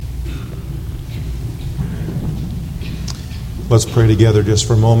Let's pray together just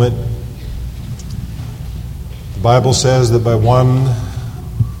for a moment. The Bible says that by one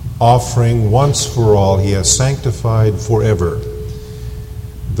offering once for all, He has sanctified forever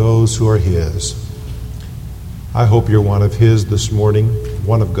those who are His. I hope you're one of His this morning,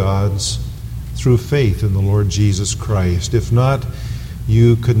 one of God's, through faith in the Lord Jesus Christ. If not,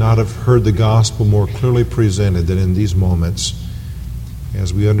 you could not have heard the gospel more clearly presented than in these moments,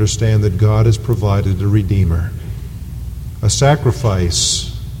 as we understand that God has provided a Redeemer, a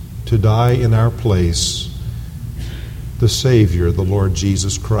sacrifice to die in our place, the Savior, the Lord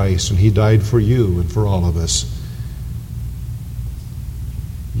Jesus Christ, and He died for you and for all of us.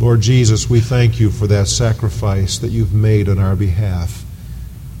 Lord Jesus, we thank You for that sacrifice that You've made on our behalf.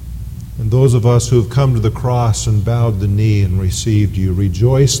 And those of us who have come to the cross and bowed the knee and received You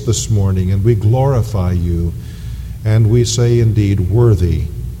rejoice this morning, and we glorify You, and we say indeed, worthy,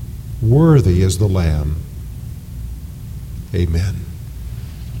 worthy is the Lamb. Amen.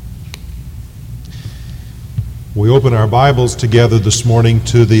 We open our Bibles together this morning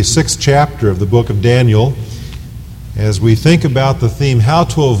to the 6th chapter of the book of Daniel as we think about the theme, how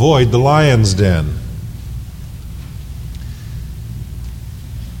to avoid the lion's den.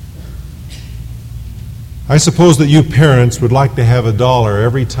 I suppose that you parents would like to have $1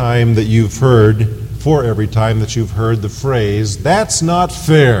 every time that you've heard the phrase, "That's not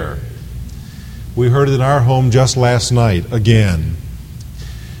fair." We heard it in our home just last night again.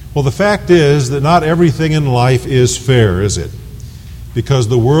 Well, the fact is that not everything in life is fair, is it? Because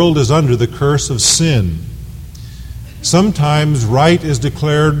the world is under the curse of sin. Sometimes right is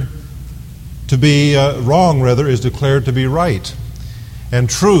declared to be wrong, is declared to be right. And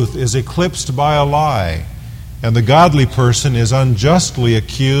truth is eclipsed by a lie. And the godly person is unjustly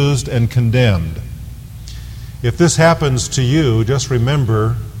accused and condemned. If this happens to you, just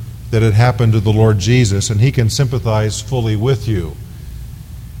remember that it happened to the Lord Jesus, and He can sympathize fully with you.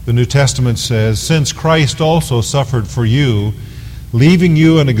 The New Testament says, "Since Christ also suffered for you, leaving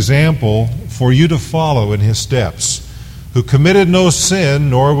you an example for you to follow in His steps, who committed no sin,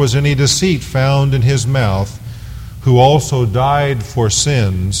 nor was any deceit found in His mouth, who also died for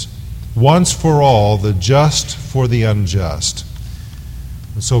sins, once for all, the just for the unjust."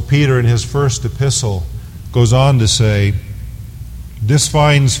 And so Peter, in his first epistle, goes on to say, "This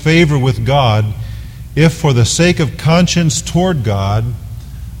finds favor with God, if for the sake of conscience toward God,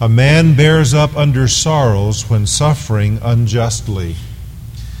 a man bears up under sorrows when suffering unjustly."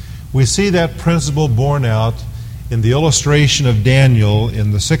 We see that principle borne out in the illustration of Daniel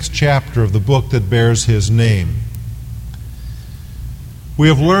in the 6th chapter of the book that bears his name. We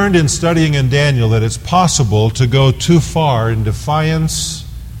have learned in studying in Daniel that it's possible to go too far in defiance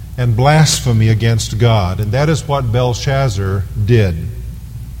and blasphemy against God, and that is what Belshazzar did.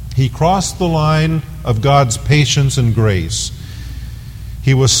 He crossed the line of God's patience and grace.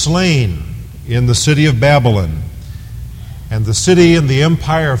 He was slain in the city of Babylon, and the city and the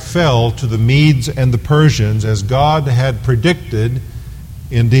empire fell to the Medes and the Persians as God had predicted,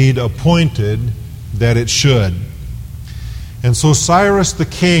 indeed appointed, that it should. And so Cyrus, the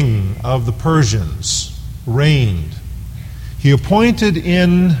king of the Persians, reigned. He appointed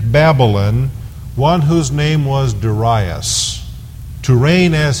in Babylon one whose name was Darius to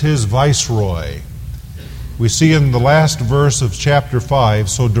reign as his viceroy. We see in the last verse of chapter 5,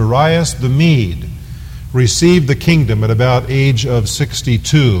 so Darius the Mede received the kingdom at about age of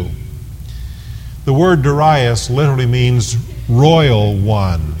 62. The word Darius literally means royal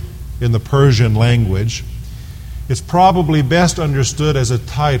one in the Persian language. It's probably best understood as a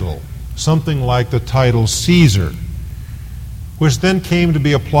title, something like the title Caesar, which then came to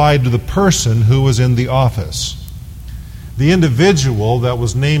be applied to the person who was in the office. The individual that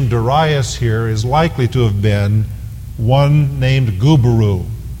was named Darius here is likely to have been one named Gubaru,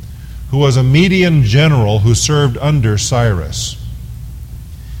 who was a Median general who served under Cyrus.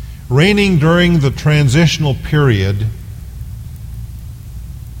 Reigning during the transitional period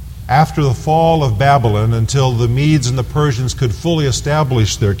after the fall of Babylon until the Medes and the Persians could fully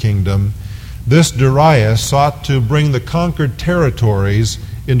establish their kingdom, this Darius sought to bring the conquered territories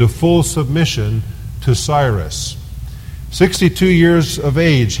into full submission to Cyrus. 62 years of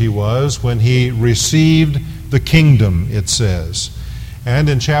age he was when he received the kingdom, it says. And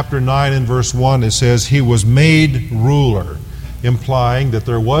in chapter 9 and verse 1 it says, he was made ruler, implying that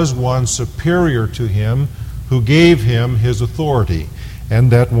there was one superior to him who gave him his authority, and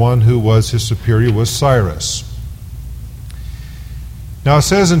that one who was his superior was Cyrus. Now it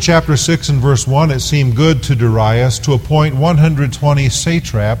says in chapter 6 and verse 1, it seemed good to Darius to appoint 120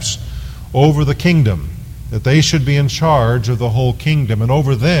 satraps over the kingdom, that they should be in charge of the whole kingdom, and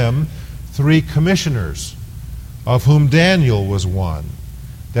over them 3 commissioners of whom Daniel was one,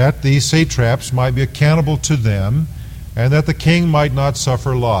 that these satraps might be accountable to them, and that the king might not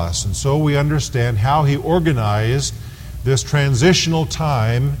suffer loss. And so we understand how he organized this transitional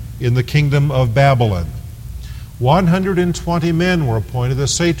time in the kingdom of Babylon. 120 men were appointed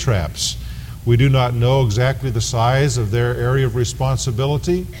as satraps. We do not know exactly the size of their area of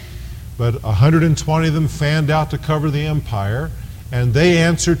responsibility, but 120 of them fanned out to cover the empire, and they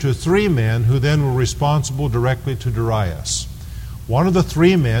answered to 3 men who then were responsible directly to Darius. One of the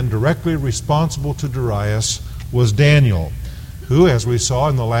 3 men directly responsible to Darius was Daniel, who, as we saw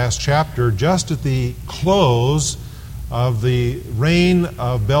in the last chapter, just at the close of the reign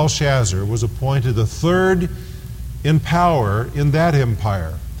of Belshazzar, was appointed the 3rd in power in that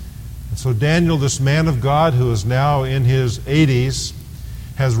empire. And so Daniel, this man of God who is now in his 80s,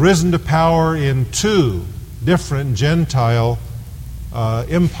 has risen to power in 2 different Gentile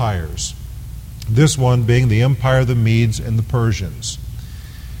empires. This one being the empire of the Medes and the Persians.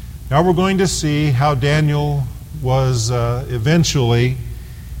 Now we're going to see how Daniel was eventually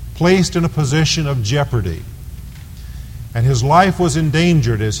placed in a position of jeopardy. And his life was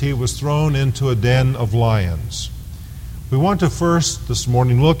endangered as he was thrown into a den of lions. We want to first this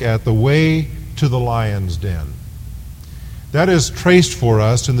morning look at the way to the lion's den. That is traced for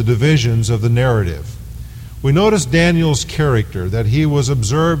us in the divisions of the narrative. We notice Daniel's character, that he was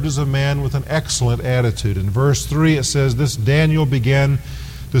observed as a man with an excellent attitude. In verse 3 it says, "This Daniel began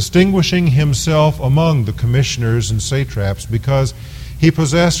distinguishing himself among the commissioners and satraps because he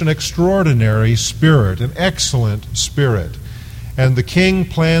possessed an extraordinary spirit, an excellent spirit. And the king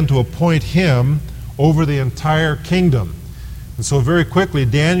planned to appoint him over the entire kingdom." And so very quickly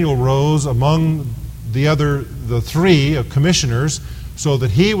Daniel rose among the 3 commissioners, so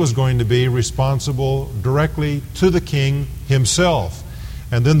that he was going to be responsible directly to the king himself.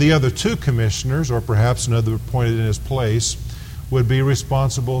 And then the other 2 commissioners, or perhaps another appointed in his place, would be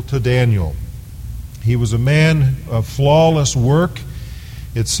responsible to Daniel. He was a man of flawless work.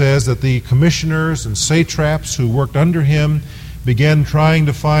 It says that the commissioners and satraps who worked under him began trying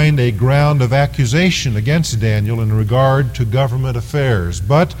to find a ground of accusation against Daniel in regard to government affairs.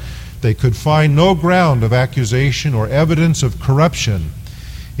 But they could find no ground of accusation or evidence of corruption,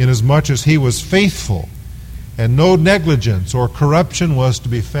 inasmuch as he was faithful, and no negligence or corruption was to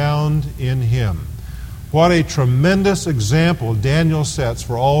be found in him. What a tremendous example Daniel sets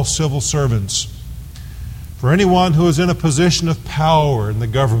for all civil servants, for anyone who is in a position of power in the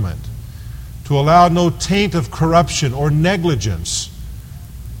government, to allow no taint of corruption or negligence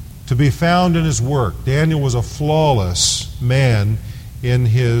to be found in his work. Daniel was a flawless man in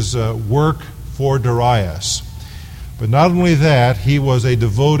his work for Darius. But not only that, he was a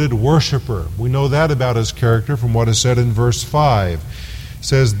devoted worshiper. We know that about his character from what is said in verse 5. It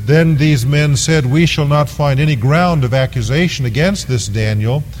says, "Then these men said, 'We shall not find any ground of accusation against this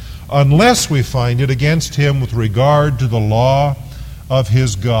Daniel, unless we find it against him with regard to the law of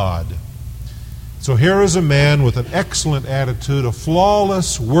his God.'" So here is a man with an excellent attitude, a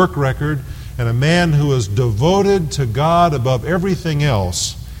flawless work record, and a man who is devoted to God above everything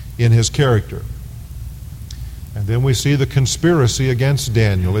else in his character. And then we see the conspiracy against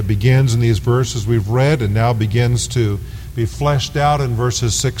Daniel. It begins in these verses we've read and now begins to be fleshed out in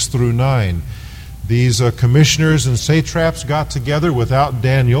verses 6 through 9. These commissioners and satraps got together without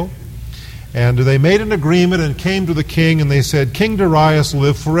Daniel, and they made an agreement and came to the king, and they said, "King Darius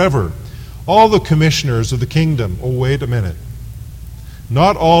live forever. All the commissioners of the kingdom..." Oh, wait a minute.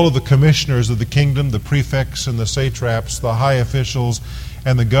 Not all of the commissioners of the kingdom, the prefects and the satraps, the high officials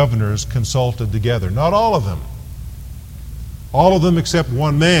and the governors consulted together. Not all of them. All of them except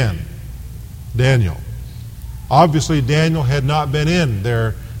one man, Daniel. Obviously, Daniel had not been in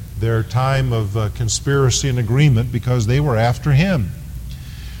their time of conspiracy and agreement because they were after him.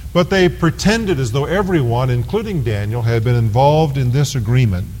 But they pretended as though everyone, including Daniel, had been involved in this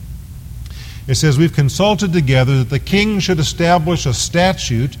agreement. It says, "We've consulted together that the king should establish a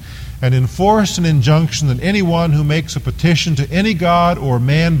statute and enforce an injunction that anyone who makes a petition to any god or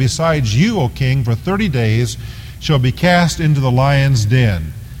man besides you, O king, for 30 days shall be cast into the lion's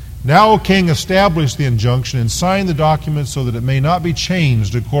den. Now, O king, establish the injunction and sign the document so that it may not be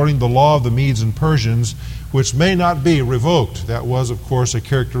changed according to the law of the Medes and Persians, which may not be revoked." That was, of course, a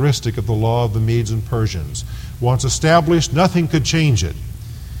characteristic of the law of the Medes and Persians. Once established, nothing could change it.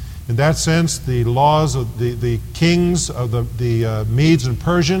 In that sense, the laws of the kings of the Medes and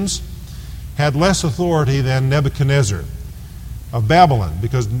Persians had less authority than Nebuchadnezzar of Babylon,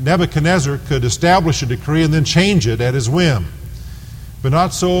 because Nebuchadnezzar could establish a decree and then change it at his whim. But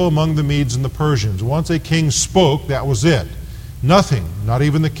not so among the Medes and the Persians. Once a king spoke, that was it. Nothing, not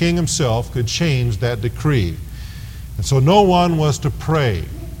even the king himself, could change that decree. And so no one was to pray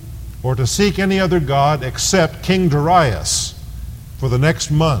or to seek any other god except King Darius for the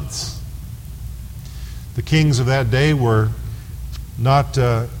next month. The kings of that day were not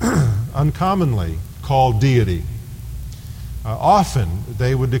uncommonly called deity. Often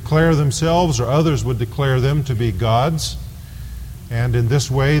they would declare themselves, or others would declare them, to be gods, and in this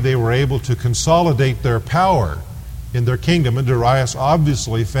way they were able to consolidate their power in their kingdom. And Darius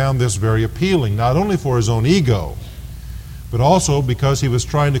obviously found this very appealing, not only for his own ego, but also because he was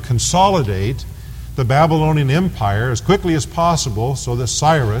trying to consolidate the Babylonian Empire as quickly as possible so that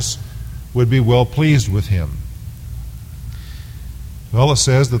Cyrus would be well pleased with him. Well, it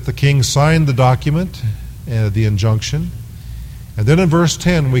says that the king signed the document, the injunction, and then in verse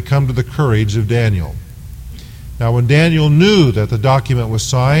 10 we come to the courage of Daniel. Now when Daniel knew that the document was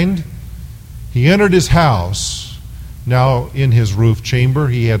signed, he entered his house. Now in his roof chamber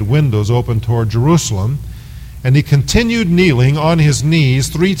he had windows open toward Jerusalem, and he continued kneeling on his knees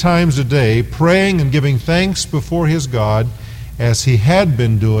 3 times a day, praying and giving thanks before his God, as he had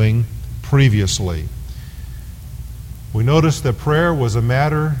been doing previously. We notice that prayer was a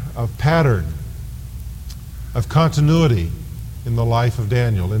matter of pattern, of continuity in the life of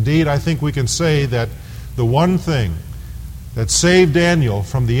Daniel. Indeed, I think we can say that the one thing that saved Daniel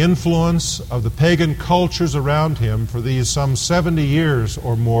from the influence of the pagan cultures around him for these some 70 years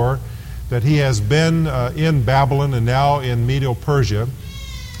or more that he has been in Babylon and now in Medo-Persia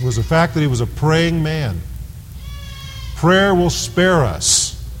was the fact that he was a praying man. Prayer will spare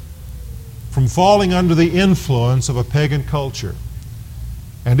us from falling under the influence of a pagan culture.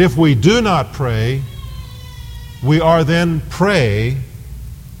 And if we do not pray, we are then prey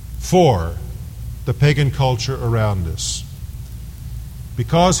for the pagan culture around us.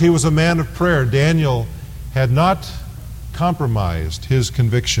 Because he was a man of prayer, Daniel had not compromised his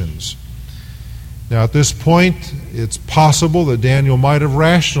convictions. Now, at this point, it's possible that Daniel might have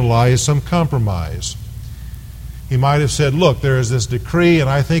rationalized some compromise. He might have said, look, there is this decree, and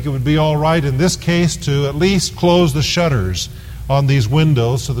I think it would be all right in this case to at least close the shutters on these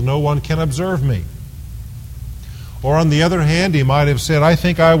windows so that no one can observe me. Or on the other hand, he might have said, I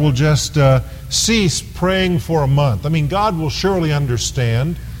think I will just cease praying for a month. I mean, God will surely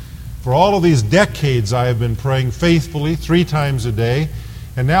understand. For all of these decades I have been praying faithfully 3 times a day.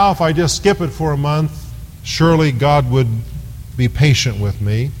 And now if I just skip it for a month, surely God would be patient with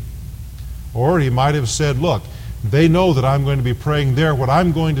me. Or he might have said, look, they know that I'm going to be praying there. What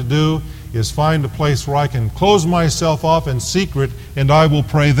I'm going to do is find a place where I can close myself off in secret, and I will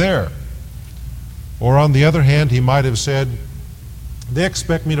pray there. Or on the other hand, he might have said, they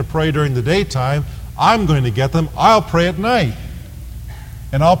expect me to pray during the daytime. I'm going to get them. I'll pray at night.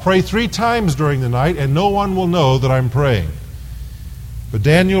 And I'll pray 3 times during the night, and no one will know that I'm praying. But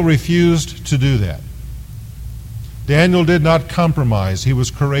Daniel refused to do that. Daniel did not compromise. He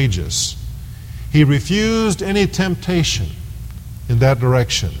was courageous. He refused any temptation in that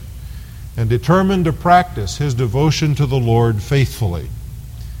direction and determined to practice his devotion to the Lord faithfully.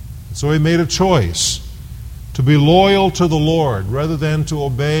 And so he made a choice to be loyal to the Lord rather than to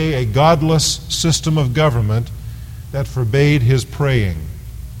obey a godless system of government that forbade his praying.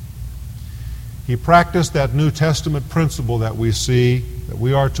 He practiced that New Testament principle that we see, that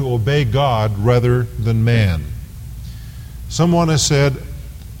we are to obey God rather than man. Someone has said,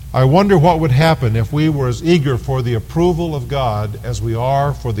 I wonder what would happen if we were as eager for the approval of God as we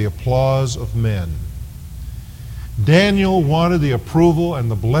are for the applause of men. Daniel wanted the approval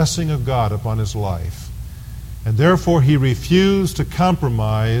and the blessing of God upon his life, and therefore he refused to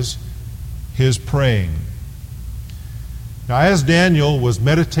compromise his praying. Now, as Daniel was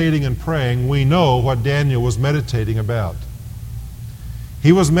meditating and praying, we know what Daniel was meditating about.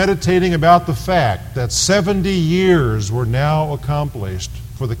 He was meditating about the fact that 70 years were now accomplished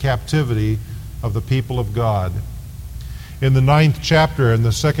for the captivity of the people of God. In the 9th chapter, in the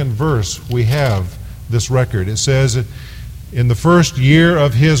 2nd verse, we have this record. It says, in the 1st year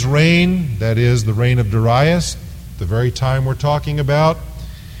of his reign, that is the reign of Darius, the very time we're talking about,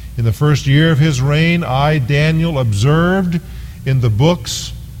 in the 1st year of his reign, I, Daniel, observed in the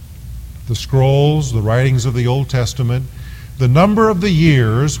books, the scrolls, the writings of the Old Testament, the number of the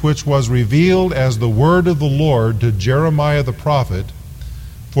years which was revealed as the word of the Lord to Jeremiah the prophet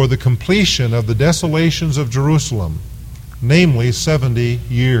for the completion of the desolations of Jerusalem, namely 70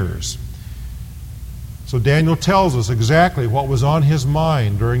 years. So Daniel tells us exactly what was on his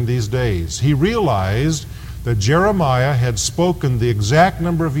mind during these days. He realized that Jeremiah had spoken the exact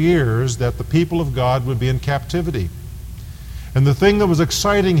number of years that the people of God would be in captivity. And the thing that was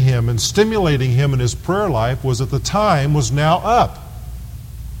exciting him and stimulating him in his prayer life was that the time was now up.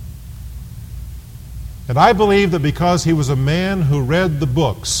 And I believe that because he was a man who read the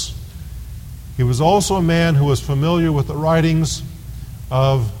books, he was also a man who was familiar with the writings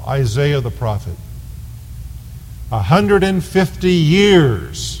of Isaiah the prophet. 150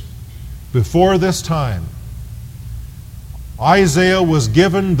 years before this time, Isaiah was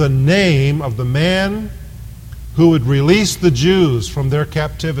given the name of the man who would release the Jews from their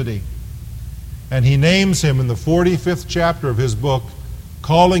captivity. And he names him in the 45th chapter of his book,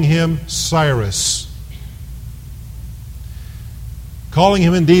 calling him Cyrus. Calling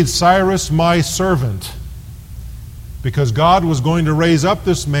him indeed Cyrus, my servant, because God was going to raise up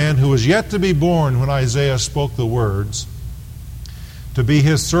this man who was yet to be born when Isaiah spoke the words, to be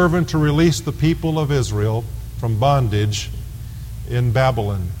his servant to release the people of Israel from bondage in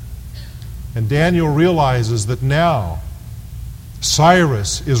Babylon. And Daniel realizes that now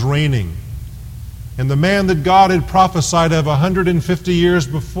Cyrus is reigning. And the man that God had prophesied of 150 years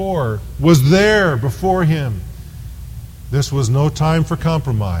before was there before him. This was no time for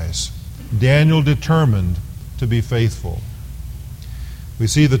compromise. Daniel determined to be faithful. We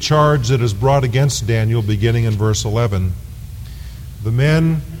see the charge that is brought against Daniel beginning in verse 11. The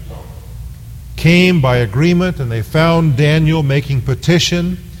men came by agreement and they found Daniel making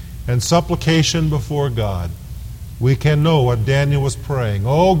petition and supplication before God. We can know what Daniel was praying.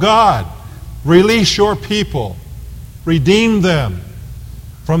 Oh God, release your people. Redeem them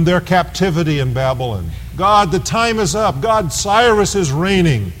from their captivity in Babylon. God, the time is up. God, Cyrus is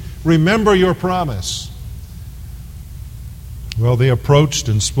reigning. Remember your promise. Well, they approached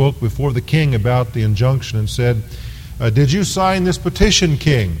and spoke before the king about the injunction and said, did you sign this petition,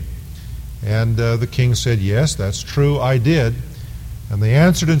 king? And the king said, yes, that's true, I did. And they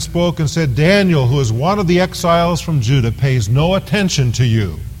answered and spoke and said, Daniel, who is one of the exiles from Judah, pays no attention to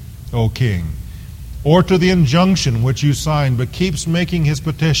you, O king, or to the injunction which you signed, but keeps making his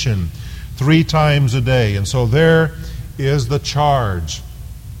petition 3 times a day. And so there is the charge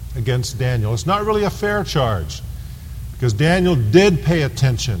against Daniel. It's not really a fair charge, because Daniel did pay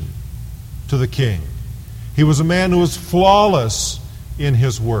attention to the king. He was a man who was flawless in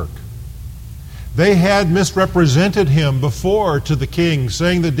his work. They had misrepresented him before to the king,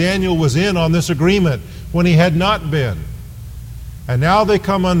 saying that Daniel was in on this agreement when he had not been. And now they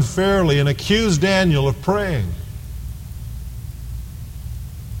come unfairly and accuse Daniel of praying.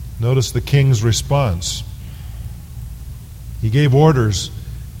 Notice the king's response. He gave orders.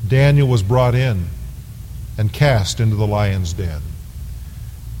 Daniel was brought in and cast into the lion's den.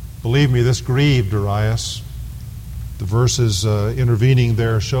 Believe me, this grieved Darius. The verses intervening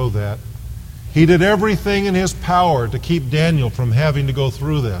there show that. He did everything in his power to keep Daniel from having to go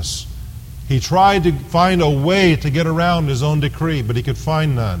through this. He tried to find a way to get around his own decree, but he could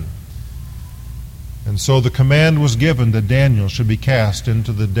find none. And so the command was given that Daniel should be cast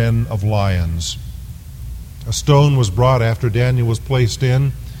into the den of lions. A stone was brought after Daniel was placed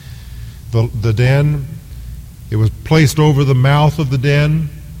in the den. It was placed over the mouth of the den.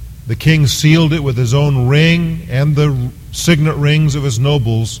 The king sealed it with his own ring and the signet rings of his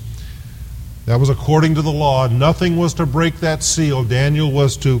nobles. That was according to the law. Nothing was to break that seal. Daniel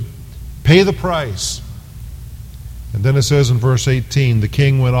was to pay the price. And then it says in verse 18, the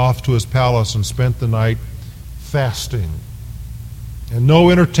king went off to his palace and spent the night fasting. And no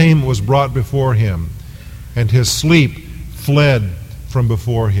entertainment was brought before him, and his sleep fled from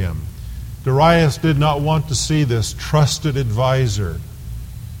before him. Darius did not want to see this trusted advisor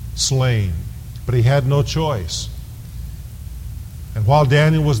slain, but he had no choice. And while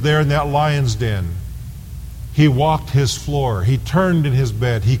Daniel was there in that lion's den, he walked his floor. He turned in his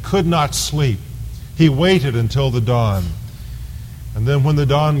bed. He could not sleep. He waited until the dawn. And then when the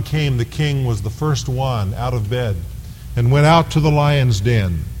dawn came, the king was the first one out of bed and went out to the lion's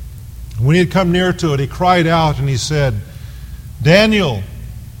den. When he had come near to it, he cried out and he said, Daniel,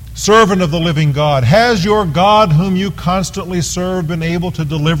 servant of the living God, has your God, whom you constantly serve, been able to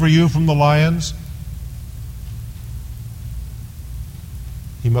deliver you from the lions?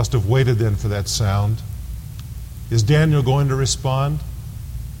 He must have waited then for that sound. Is Daniel going to respond?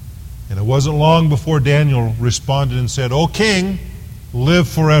 And it wasn't long before Daniel responded and said, O king, live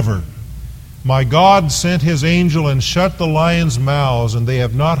forever. My God sent his angel and shut the lions' mouths, and they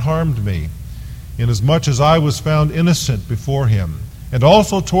have not harmed me, inasmuch as I was found innocent before him. And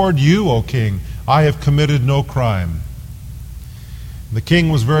also toward you, O king, I have committed no crime. The king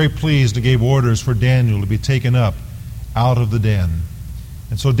was very pleased and gave orders for Daniel to be taken up out of the den.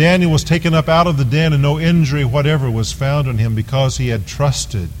 And so Daniel was taken up out of the den, and no injury whatever was found on him, because he had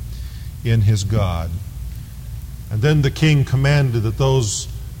trusted in his God. And then the king commanded that those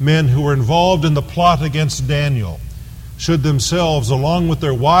men who were involved in the plot against Daniel should themselves, along with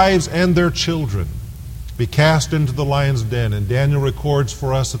their wives and their children, be cast into the lion's den. And Daniel records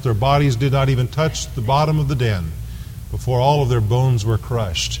for us that their bodies did not even touch the bottom of the den before all of their bones were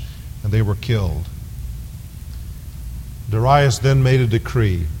crushed and they were killed. Darius then made a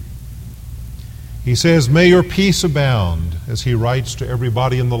decree. He says, "May your peace abound," as he writes to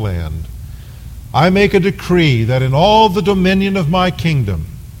everybody in the land. "I make a decree that in all the dominion of my kingdom,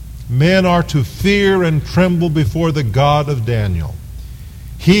 men are to fear and tremble before the God of Daniel.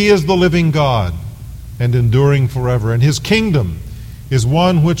 He is the living God and enduring forever, and his kingdom is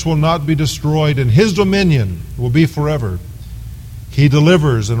one which will not be destroyed, and his dominion will be forever. He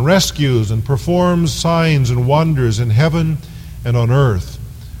delivers and rescues and performs signs and wonders in heaven and on earth,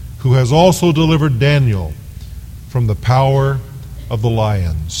 who has also delivered Daniel from the power of the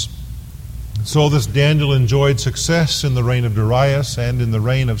lions." And so this Daniel enjoyed success in the reign of Darius and in the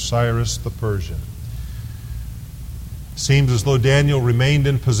reign of Cyrus the Persian. It seems as though Daniel remained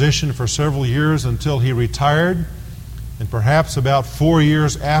in position for several years until he retired, and perhaps about 4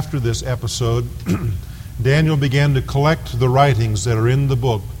 years after this episode, Daniel began to collect the writings that are in the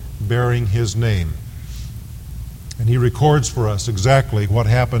book bearing his name. And he records for us exactly what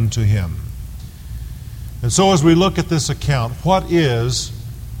happened to him. And so as we look at this account, what is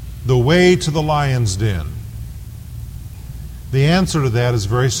the way to the lion's den? The answer to that is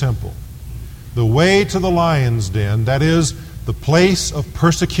very simple. The way to the lion's den, that is, the place of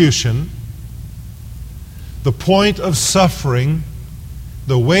persecution, the point of suffering,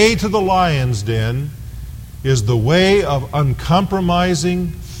 the way to the lion's den is the way of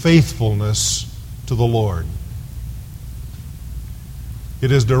uncompromising faithfulness to the Lord. It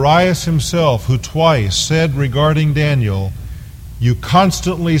is Darius himself who twice said regarding Daniel, "You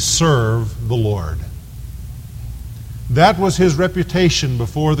constantly serve the Lord." That was his reputation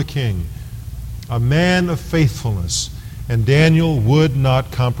before the king, a man of faithfulness, and Daniel would not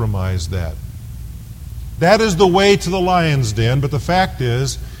compromise that. That is the way to the lion's den, but the fact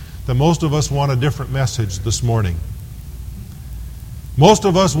is that most of us want a different message this morning. Most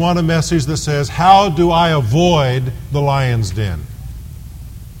of us want a message that says, how do I avoid the lion's den?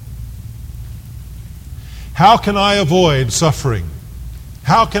 How can I avoid suffering?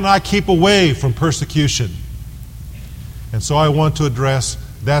 How can I keep away from persecution? And so I want to address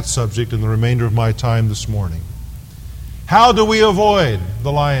that subject in the remainder of my time this morning. How do we avoid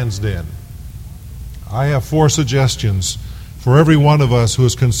the lion's den? I have 4 suggestions for every one of us who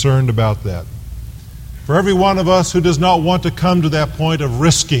is concerned about that. For every one of us who does not want to come to that point of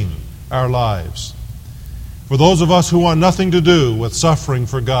risking our lives. For those of us who want nothing to do with suffering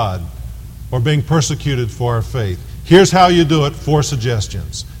for God or being persecuted for our faith. Here's how you do it, 4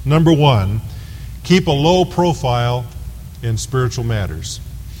 suggestions. Number 1, keep a low profile in spiritual matters.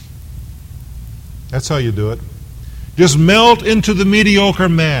 That's how you do it. Just melt into the mediocre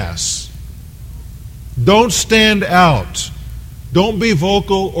mass. Don't stand out. Don't be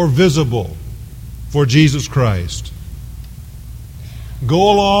vocal or visible for Jesus Christ.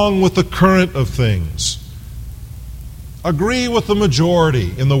 Go along with the current of things. Agree with the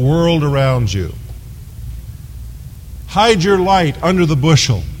majority in the world around you. Hide your light under the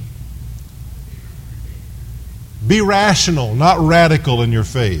bushel. Be rational, not radical in your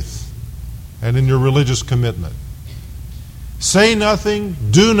faith and in your religious commitment. Say nothing,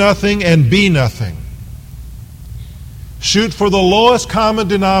 do nothing, and be nothing. Shoot for the lowest common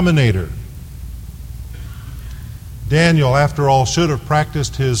denominator. Daniel, after all, should have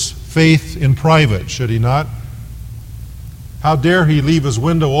practiced his faith in private, should he not? How dare he leave his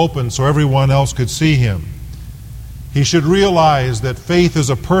window open so everyone else could see him? He should realize that faith is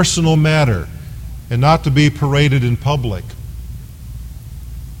a personal matter and not to be paraded in public.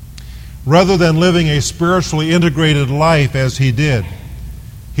 Rather than living a spiritually integrated life as he did,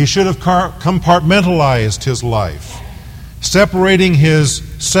 he should have compartmentalized his life, separating his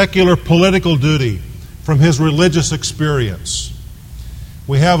secular political duty from his religious experience.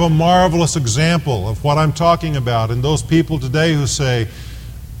 We have a marvelous example of what I'm talking about in those people today who say,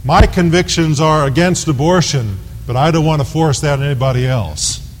 my convictions are against abortion, but I don't want to force that on anybody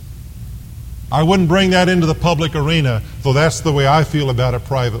else. I wouldn't bring that into the public arena, though that's the way I feel about it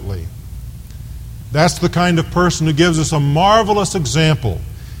privately. That's the kind of person who gives us a marvelous example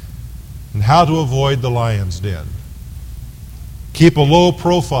in how to avoid the lion's den. Keep a low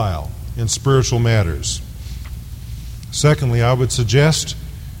profile in spiritual matters. Secondly, I would suggest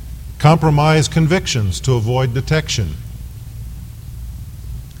compromise convictions to avoid detection.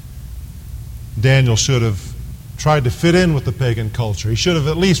 Daniel should have tried to fit in with the pagan culture. He should have,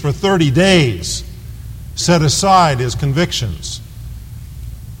 at least for 30 days, set aside his convictions.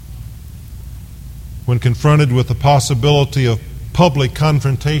 When confronted with the possibility of public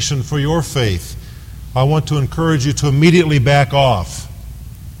confrontation for your faith, I want to encourage you to immediately back off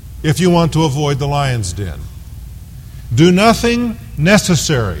if you want to avoid the lion's den. Do nothing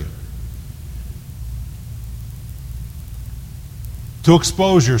necessary to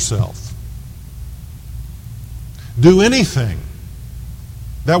expose yourself. Do anything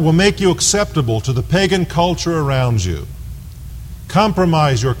that will make you acceptable to the pagan culture around you.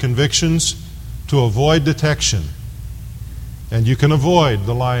 Compromise your convictions to avoid detection, and you can avoid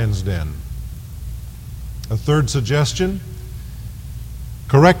the lion's den. A third suggestion: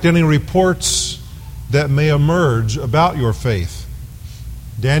 correct any reports that may emerge about your faith.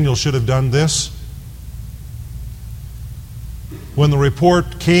 Daniel should have done this. When the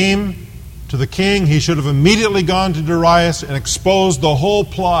report came to the king, he should have immediately gone to Darius and exposed the whole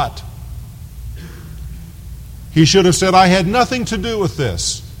plot. He should have said, I had nothing to do with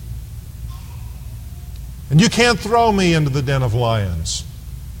this. And you can't throw me into the den of lions.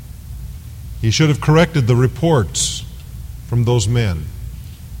 He should have corrected the reports from those men.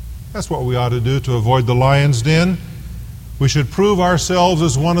 That's what we ought to do to avoid the lion's den. We should prove ourselves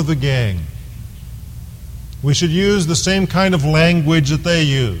as one of the gang. We should use the same kind of language that they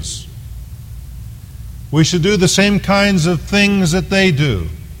use. We should do the same kinds of things that they do.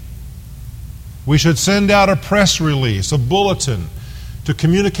 We should send out a press release, a bulletin, to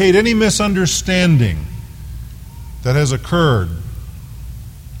communicate any misunderstanding that has occurred,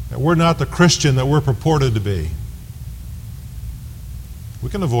 that we're not the Christian that we're purported to be. We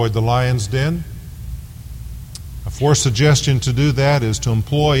can avoid the lion's den. A fourth suggestion to do that is to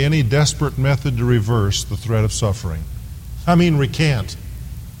employ any desperate method to reverse the threat of suffering. I mean, recant.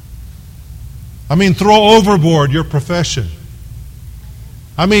 I mean, throw overboard your profession.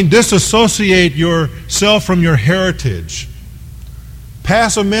 I mean, disassociate yourself from your heritage.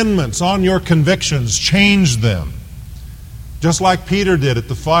 Pass amendments on your convictions. Change them. Just like Peter did at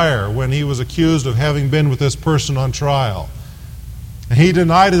the fire when he was accused of having been with this person on trial. And he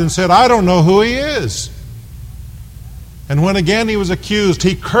denied it and said, I don't know who he is. And when again he was accused,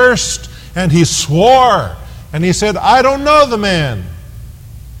 he cursed and he swore. And he said, I don't know the man.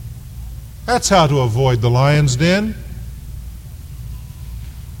 That's how to avoid the lion's den.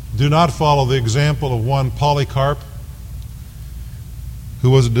 Do not follow the example of one Polycarp, who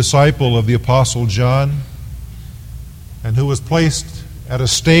was a disciple of the Apostle John, and who was placed at a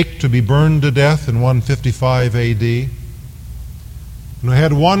stake to be burned to death in 155 A.D., and who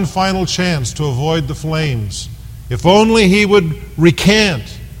had one final chance to avoid the flames. If only he would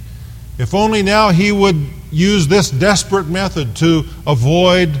recant. If only now he would use this desperate method to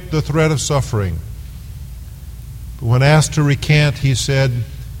avoid the threat of suffering. But when asked to recant, he said,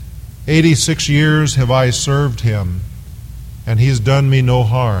 86 years have I served him, and he's done me no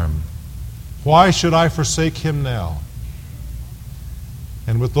harm. Why should I forsake him now?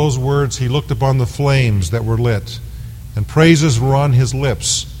 And with those words, he looked upon the flames that were lit, and praises were on his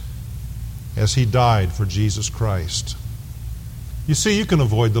lips as he died for Jesus Christ. You see, you can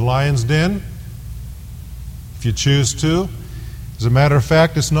avoid the lion's den if you choose to. As a matter of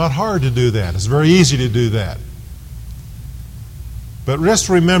fact, it's not hard to do that. It's very easy to do that. But just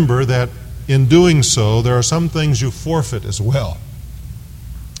remember that in doing so, there are some things you forfeit as well.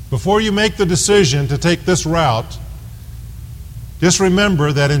 Before you make the decision to take this route, just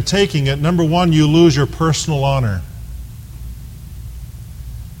remember that in taking it, number one, you lose your personal honor.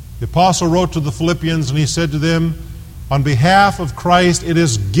 The apostle wrote to the Philippians and he said to them, on behalf of Christ, it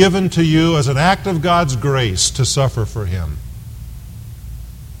is given to you as an act of God's grace to suffer for him.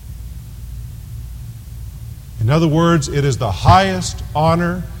 In other words, it is the highest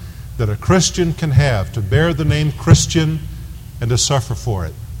honor that a Christian can have, to bear the name Christian and to suffer for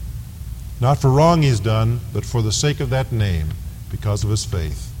it. Not for wrong he's done, but for the sake of that name, because of his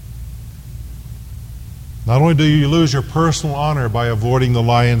faith. Not only do you lose your personal honor by avoiding the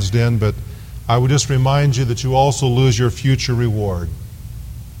lion's den, but I would just remind you that you also lose your future reward.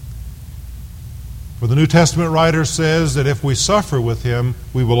 For the New Testament writer says that if we suffer with him,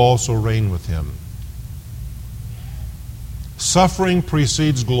 we will also reign with him. Suffering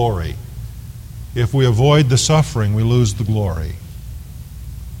precedes glory. If we avoid the suffering, we lose the glory.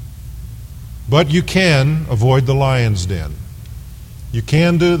 But you can avoid the lion's den. You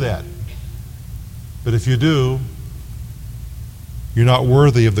can do that. But if you do, you're not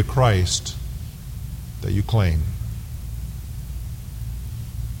worthy of the Christ that you claim.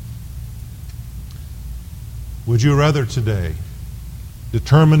 Would you rather today,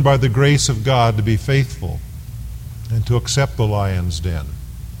 determined by the grace of God to be faithful and to accept the lion's den,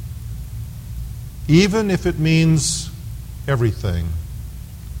 even if it means everything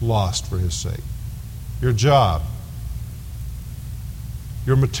lost for his sake? Your job,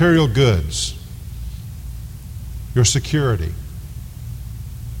 your material goods, your security,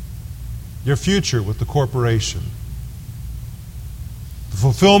 your future with the corporation, the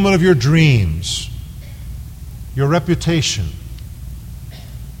fulfillment of your dreams, your reputation,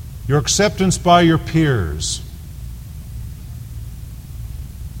 your acceptance by your peers,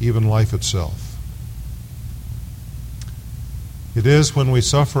 even life itself. It is when we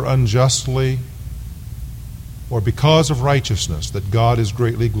suffer unjustly or because of righteousness that God is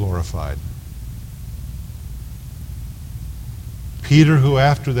greatly glorified. Peter, who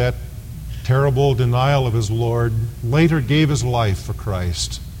after that terrible denial of his Lord later gave his life for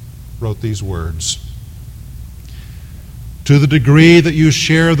Christ, wrote these words: "To the degree that you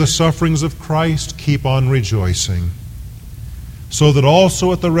share the sufferings of Christ, keep on rejoicing, so that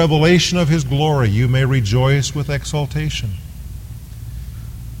also at the revelation of his glory you may rejoice with exultation.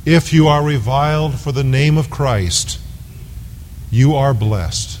 If you are reviled for the name of Christ, you are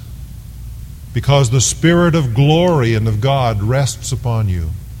blessed, because the Spirit of glory and of God rests upon you.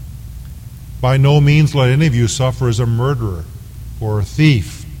 By no means let any of you suffer as a murderer, or a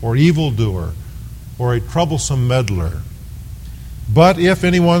thief, or evildoer, or a troublesome meddler. But if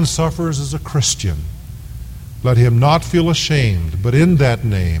anyone suffers as a Christian, let him not feel ashamed, but in that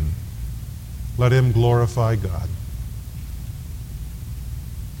name let him glorify God."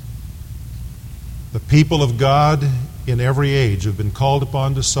 The people of God in every age have been called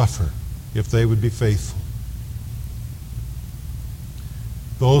upon to suffer if they would be faithful.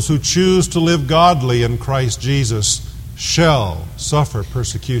 Those who choose to live godly in Christ Jesus shall suffer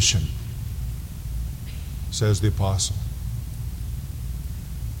persecution, says the apostle.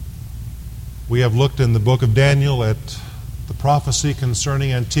 We have looked in the book of Daniel at the prophecy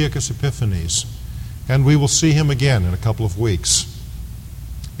concerning Antiochus Epiphanes, and we will see him again in a couple of weeks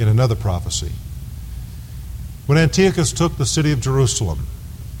in another prophecy. When Antiochus took the city of Jerusalem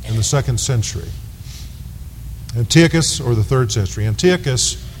in the 2nd century, Antiochus, or the 3rd century,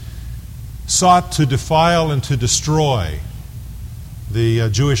 Antiochus sought to defile and to destroy the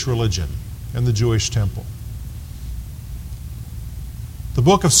Jewish religion and the Jewish temple. The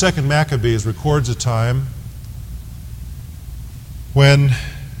book of 2nd Maccabees records a time when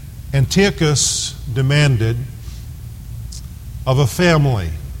Antiochus demanded of a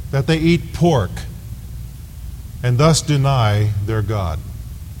family that they eat pork and thus deny their God.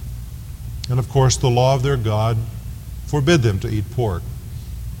 And of course, the law of their God forbid them to eat pork.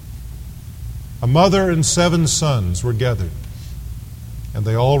 A mother and 7 sons were gathered, and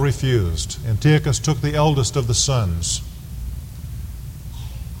they all refused. Antiochus took the eldest of the sons,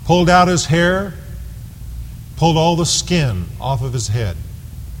 pulled out his hair, pulled all the skin off of his head,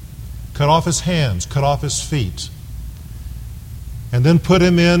 cut off his hands, cut off his feet, and then put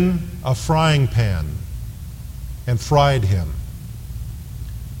him in a frying pan and fried him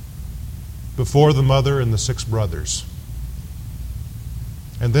before the mother and the 6 brothers.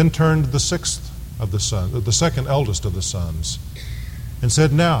 And then turned the 6th of the sons, the 2nd eldest of the sons, and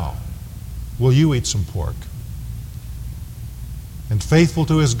said, "Now, will you eat some pork?" And faithful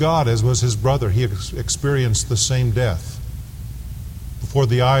to his God, as was his brother, he experienced the same death before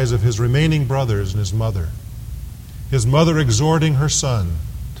the eyes of his remaining brothers and his mother. His mother exhorting her son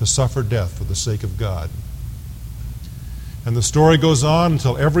to suffer death for the sake of God. And the story goes on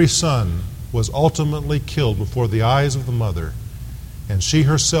until every son was ultimately killed before the eyes of the mother, and she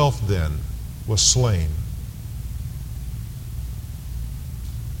herself then was slain.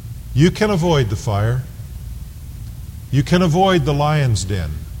 You can avoid the fire. You can avoid the lion's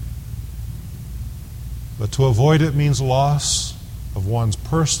den. But to avoid it means loss of one's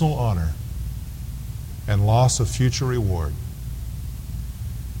personal honor and loss of future reward.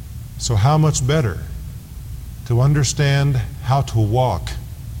 So how much better to understand how to walk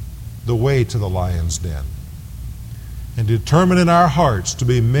the way to the lion's den and determine in our hearts to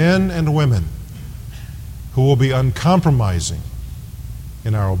be men and women who will be uncompromising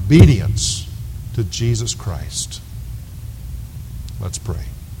in our obedience to Jesus Christ. Let's pray.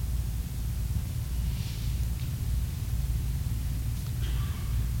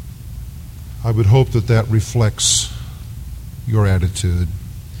 I would hope that that reflects your attitude,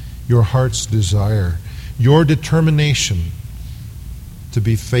 your heart's desire, your determination to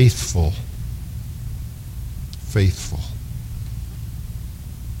be faithful,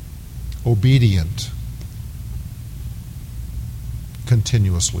 obedient,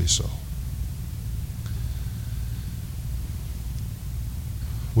 continuously so.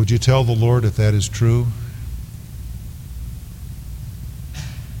 Would you tell the Lord if that is true?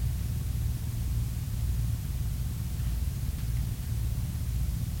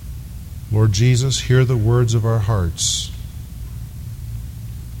 Lord Jesus, hear the words of our hearts.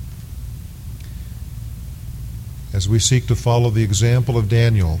 as we seek to follow the example of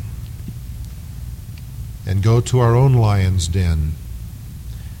Daniel and go to our own lion's den,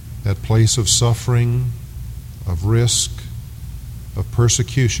 that place of suffering, of risk, of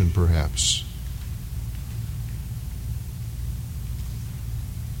persecution perhaps.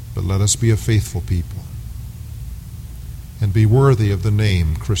 But let us be a faithful people and be worthy of the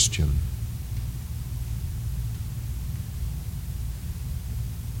name Christian.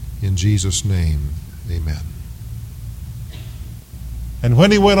 In Jesus' name, amen. And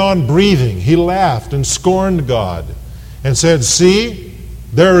when he went on breathing, he laughed and scorned God and said, "See,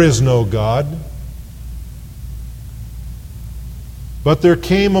 there is no God." But there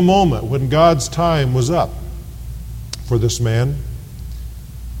came a moment when God's time was up for this man.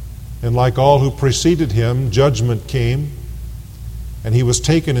 And like all who preceded him, judgment came, and he was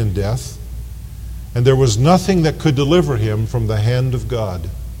taken in death, and there was nothing that could deliver him from the hand of God.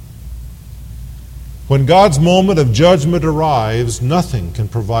 When God's moment of judgment arrives, nothing can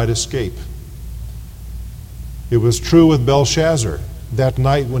provide escape. It was true with Belshazzar that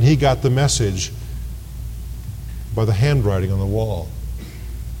night when he got the message by the handwriting on the wall.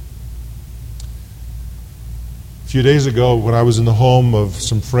 A few days ago, when I was in the home of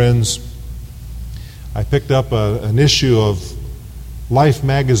some friends, I picked up an issue of Life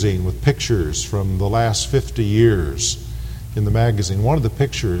magazine with pictures from the last 50 years in the magazine. One of the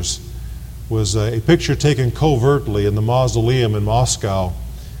pictures was a picture taken covertly in the mausoleum in Moscow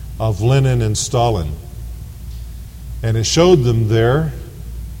of Lenin and Stalin. And it showed them there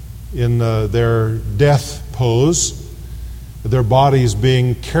in their death pose, their bodies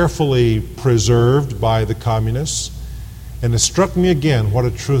being carefully preserved by the communists. And it struck me again what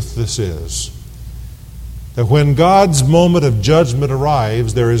a truth this is. That when God's moment of judgment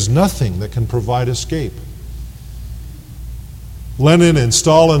arrives, there is nothing that can provide escape. Lenin and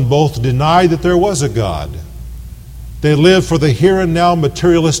Stalin both denied that there was a God. They lived for the here and now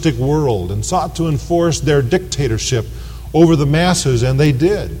materialistic world and sought to enforce their dictatorship over the masses, and they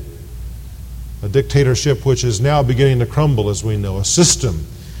did. A dictatorship which is now beginning to crumble, as we know, a system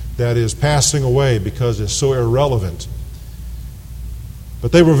that is passing away because it's so irrelevant.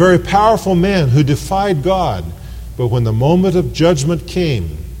 But they were very powerful men who defied God. But when the moment of judgment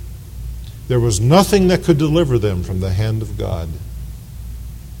came, there was nothing that could deliver them from the hand of God.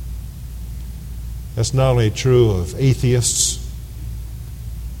 That's not only true of atheists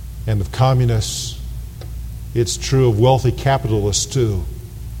and of communists, it's true of wealthy capitalists too.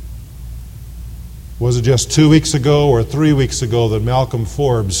 Was it just 2 weeks ago or 3 weeks ago that Malcolm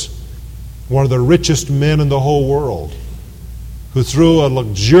Forbes, one of the richest men in the whole world, who threw a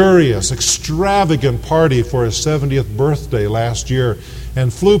luxurious, extravagant party for his 70th birthday last year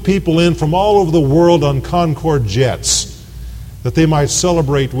and flew people in from all over the world on Concorde jets that they might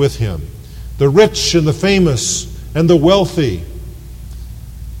celebrate with him, the rich and the famous and the wealthy.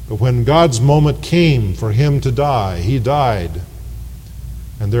 But when God's moment came for him to die, he died,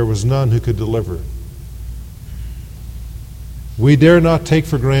 and there was none who could deliver. We dare not take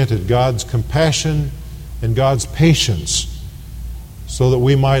for granted God's compassion and God's patience so that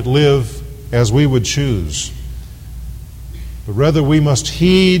we might live as we would choose. But rather we must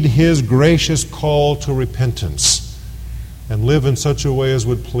heed His gracious call to repentance and live in such a way as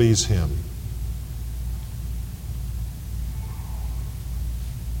would please Him.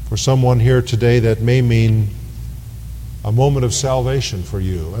 For someone here today, that may mean a moment of salvation for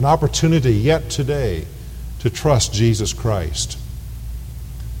you, an opportunity yet today to trust Jesus Christ.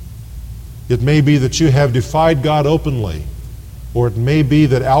 It may be that you have defied God openly, or it may be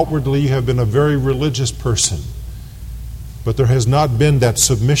that outwardly you have been a very religious person, but there has not been that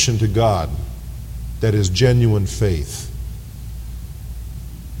submission to God that is genuine faith.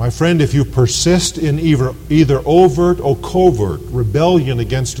 My friend, if you persist in either overt or covert rebellion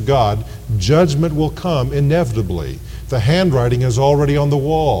against God, judgment will come inevitably. The handwriting is already on the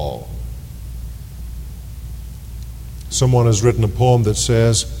wall. Someone has written a poem that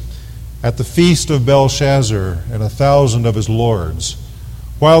says, "At the feast of Belshazzar and 1,000 of his lords,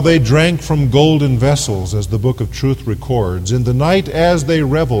 while they drank from golden vessels, as the Book of Truth records, in the night as they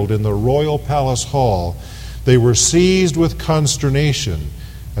reveled in the royal palace hall, they were seized with consternation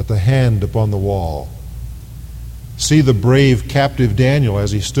at the hand upon the wall. See the brave captive Daniel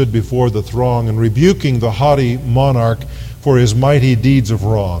as he stood before the throng and rebuking the haughty monarch for his mighty deeds of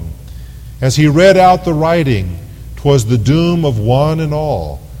wrong. As he read out the writing, 'twas the doom of one and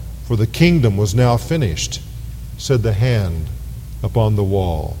all, for the kingdom was now finished, said the hand upon the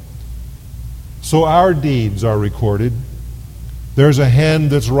wall." So our deeds are recorded. There's a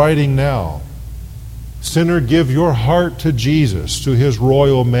hand that's writing now. Sinner, give your heart to Jesus, to His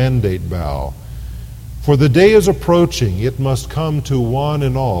royal mandate bow. For the day is approaching, it must come to one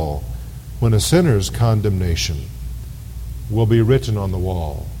and all, when a sinner's condemnation will be written on the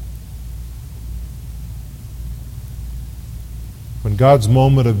wall. When God's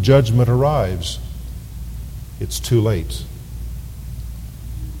moment of judgment arrives, it's too late.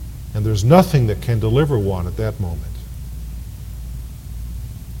 And there's nothing that can deliver one at that moment.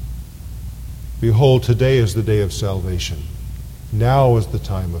 Behold, today is the day of salvation. Now is the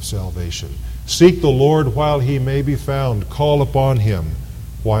time of salvation. Seek the Lord while he may be found. Call upon him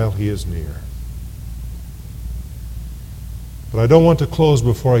while he is near. But I don't want to close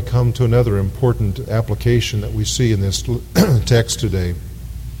before I come to another important application that we see in this text today.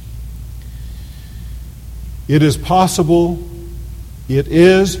 It is possible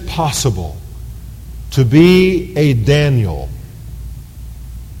to be a Daniel.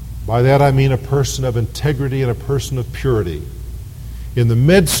 By that I mean a person of integrity and a person of purity in the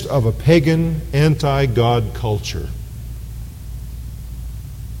midst of a pagan, anti-God culture.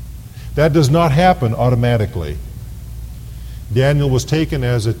 That does not happen automatically. Daniel was taken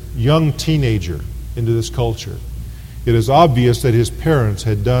as a young teenager into this culture. It is obvious that his parents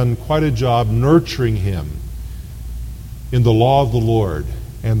had done quite a job nurturing him in the law of the Lord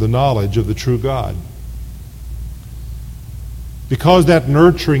and the knowledge of the true God. Because that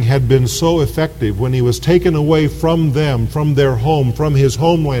nurturing had been so effective, when he was taken away from them, from their home, from his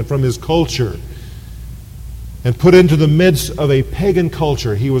homeland, from his culture, and put into the midst of a pagan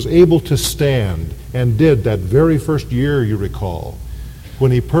culture, he was able to stand, and did that very first year, you recall,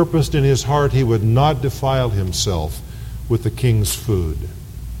 when he purposed in his heart he would not defile himself with the king's food.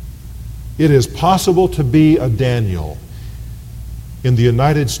 It is possible to be a Daniel in the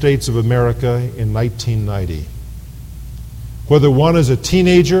United States of America in 1990. Whether one is a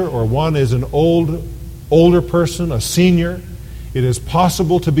teenager or one is an older person, a senior, it is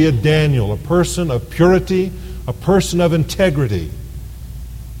possible to be a Daniel, a person of purity, a person of integrity.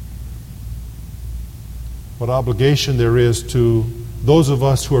 What obligation there is to those of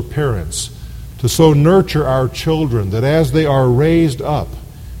us who are parents to so nurture our children that as they are raised up,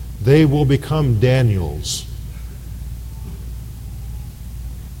 they will become Daniels.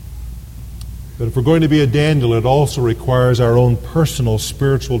 But if we're going to be a Daniel, it also requires our own personal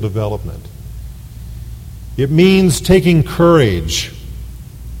spiritual development. It means taking courage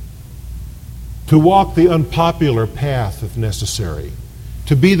to walk the unpopular path if necessary,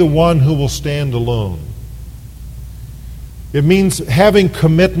 to be the one who will stand alone. It means having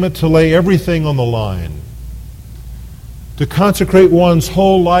commitment to lay everything on the line, to consecrate one's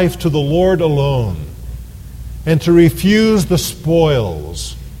whole life to the Lord alone, and to refuse the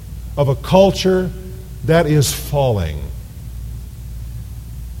spoils of a culture that is falling.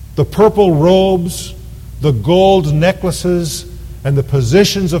 The purple robes, the gold necklaces, and the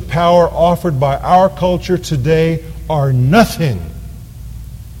positions of power offered by our culture today are nothing.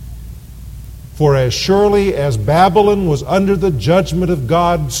 For as surely as Babylon was under the judgment of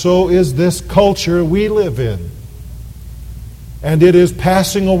God, so is this culture we live in. And it is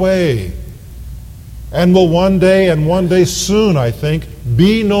passing away, and will one day soon, I think,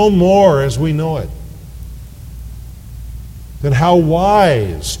 be no more as we know it. Then how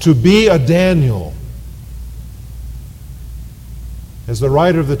wise to be a Daniel. As the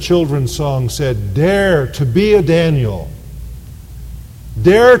writer of the children's song said, dare to be a Daniel.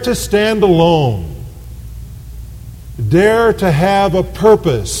 Dare to stand alone. Dare to have a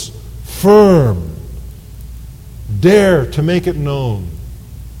purpose firm. Dare to make it known.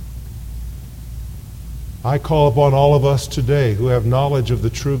 I call upon all of us today who have knowledge of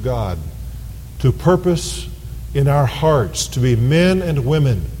the true God to purpose in our hearts to be men and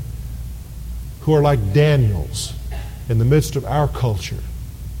women who are like Daniels in the midst of our culture.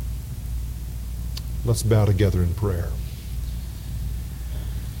 Let's bow together in prayer.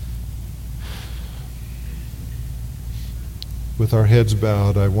 With our heads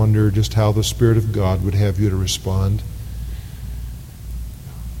bowed, I wonder just how the Spirit of God would have you to respond.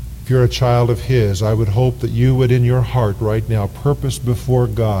 If you're a child of His, I would hope that you would in your heart right now purpose before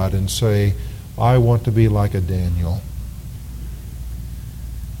God and say, I want to be like a Daniel.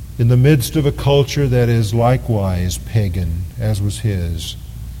 In the midst of a culture that is likewise pagan, as was his,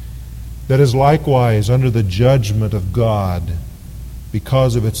 that is likewise under the judgment of God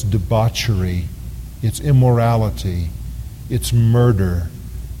because of its debauchery, its immorality, its murder,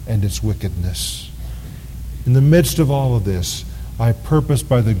 and its wickedness. In the midst of all of this, I purpose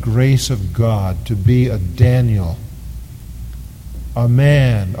by the grace of God to be a Daniel, a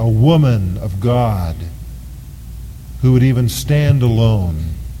man, a woman of God, who would even stand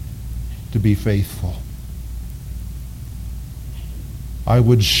alone to be faithful. I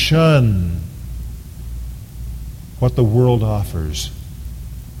would shun what the world offers.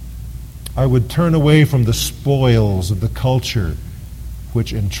 I would turn away from the spoils of the culture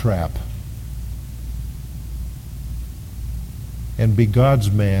which entrap, and be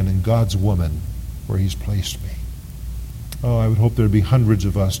God's man and God's woman where He's placed me. Oh, I would hope there would be hundreds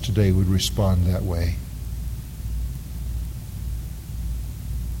of us today who would respond that way.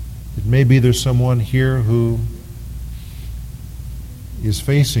 It may be there's someone here who is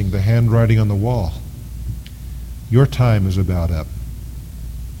facing the handwriting on the wall. Your time is about up.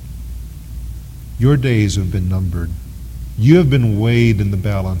 Your days have been numbered. You have been weighed in the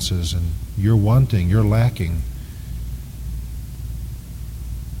balances, and you're wanting, you're lacking.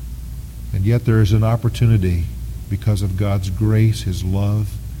 And yet there is an opportunity, because of God's grace, His love,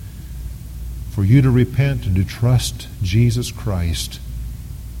 for you to repent and to trust Jesus Christ,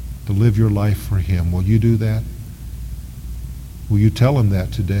 to live your life for Him. Will you do that? Will you tell Him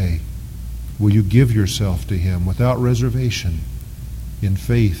that today? Will you give yourself to Him without reservation, in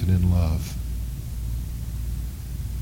faith and in love?